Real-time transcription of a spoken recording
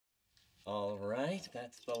All right,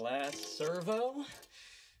 that's the last servo.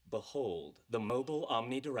 Behold, the Mobile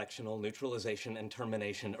Omnidirectional Neutralization and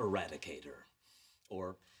Termination Eradicator,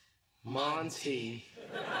 or M.O.N.T.E.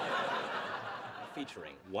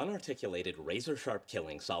 Featuring one articulated razor-sharp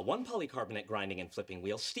killing saw, one polycarbonate grinding and flipping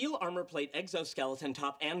wheel, steel armor plate, exoskeleton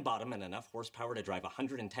top and bottom, and enough horsepower to drive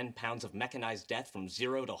 110 pounds of mechanized death from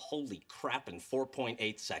 0 to holy crap in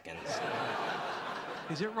 4.8 seconds.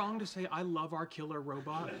 Is it wrong to say I love our killer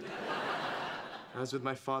robot? As with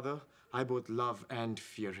my father, I both love and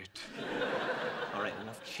fear it. All right,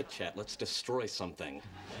 enough chit-chat. Let's destroy something.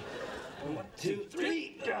 1, 2,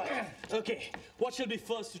 3. Okay, what shall be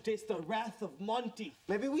first to taste the wrath of M.O.N.T.E?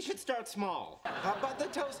 Maybe we should start small. How about the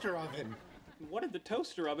toaster oven? What did the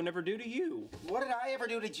toaster oven ever do to you? What did I ever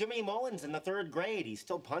do to Jimmy Mullins in the 3rd grade? He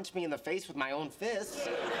still punched me in the face with my own fists.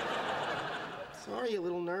 Sorry, you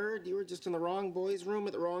little nerd. You were just in the wrong boy's room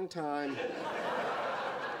at the wrong time.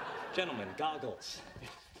 Gentlemen, goggles.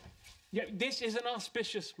 Yeah, this is an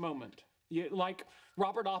auspicious moment. Like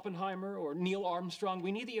Robert Oppenheimer or Neil Armstrong,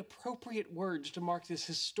 we need the appropriate words to mark this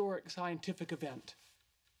historic scientific event.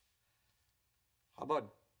 How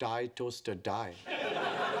about die, toaster, die?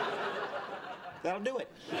 That'll do it.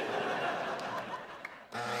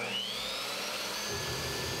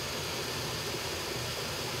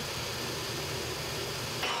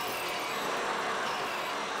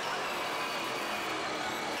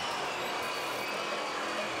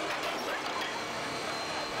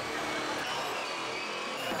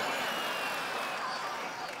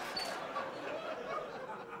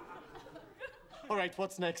 All right,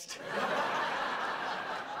 what's next?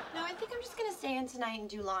 No, I think I'm just gonna stay in tonight and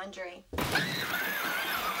do laundry.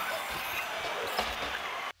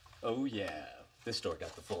 Oh, yeah. This store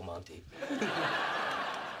got the full Monty.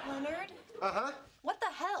 Leonard? Uh-huh. What the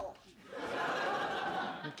hell?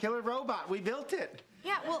 The killer robot. We built it.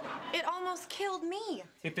 Yeah, well, it almost killed me.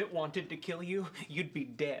 If it wanted to kill you, you'd be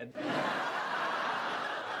dead.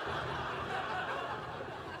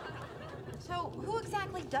 So, who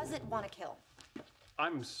exactly does it want to kill?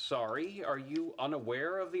 I'm sorry, are you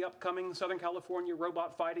unaware of the upcoming Southern California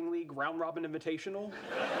Robot Fighting League Round Robin Invitational?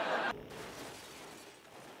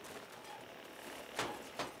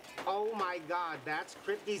 Oh my God, that's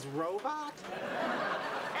Kripke's robot?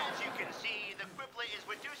 As you can see, the Crippler is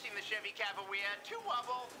reducing the Chevy Cavalier to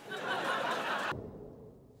wobble.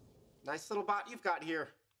 Nice little bot you've got here.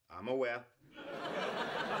 I'm aware.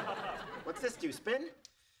 What's this do, spin?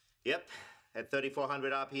 Yep, at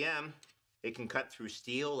 3,400 RPM, it can cut through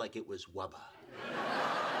steel like it was rubber.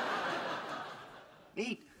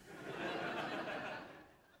 Neat.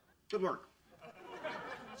 Good work.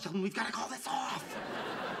 Sheldon, we've got to call this off.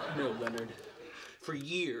 No, Leonard. For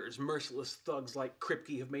years, merciless thugs like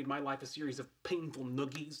Kripke have made my life a series of painful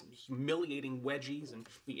noogies and humiliating wedgies and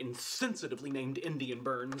the insensitively named Indian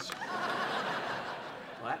burns.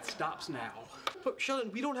 Well, that stops now. But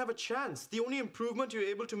Sheldon, we don't have a chance. The only improvement you were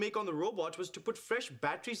able to make on the robot was to put fresh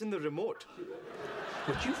batteries in the remote.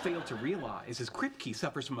 What you fail to realize is Kripke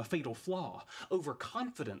suffers from a fatal flaw,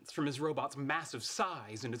 overconfidence from his robot's massive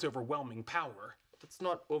size and its overwhelming power. That's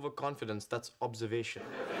not overconfidence, that's observation.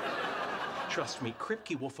 Trust me,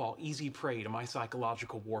 Kripke will fall easy prey to my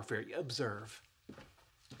psychological warfare. Observe.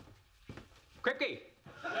 Kripke!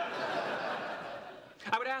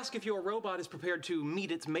 I would ask if your robot is prepared to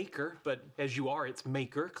meet its maker, but as you are its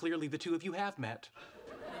maker, clearly the two of you have met.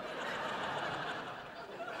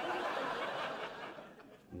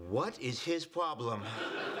 What is his problem?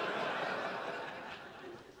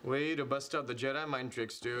 Way to bust out the Jedi mind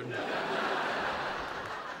tricks, dude.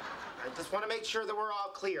 I just want to make sure that we're all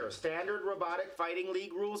clear. Standard robotic fighting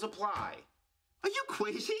league rules apply. Are you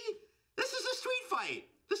crazy? This is a street fight.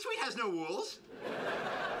 The street has no rules.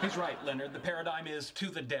 He's right, Leonard. The paradigm is to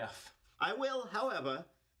the death. I will, however,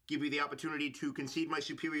 give you the opportunity to concede my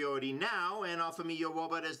superiority now and offer me your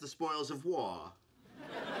robot as the spoils of war.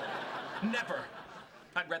 Never!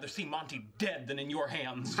 I'd rather see Monty dead than in your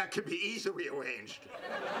hands. That could be easily arranged.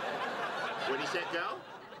 Ready, set, go?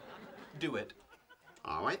 Do it.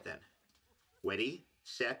 All right, then. Ready,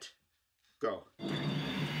 set, go.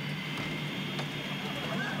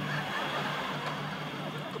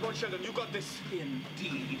 Come on, Sheldon, you got this.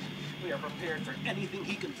 Indeed. We are prepared for anything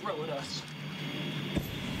he can throw at us.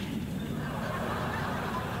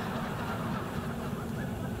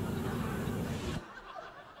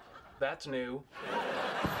 That's new.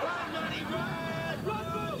 Run, Monty, run! Run,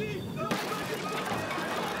 Monty! Run, Monty, run!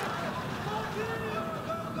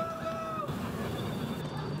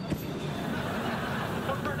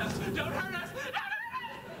 Don't hurt us! Don't hurt us!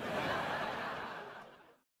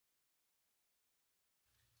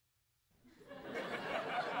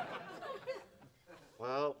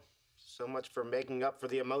 So much for making up for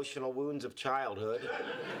the emotional wounds of childhood.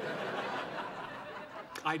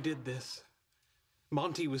 I did this.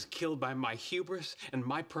 Monty was killed by my hubris and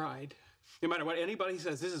my pride. No matter what anybody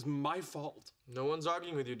says, this is my fault. No one's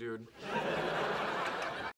arguing with you, dude.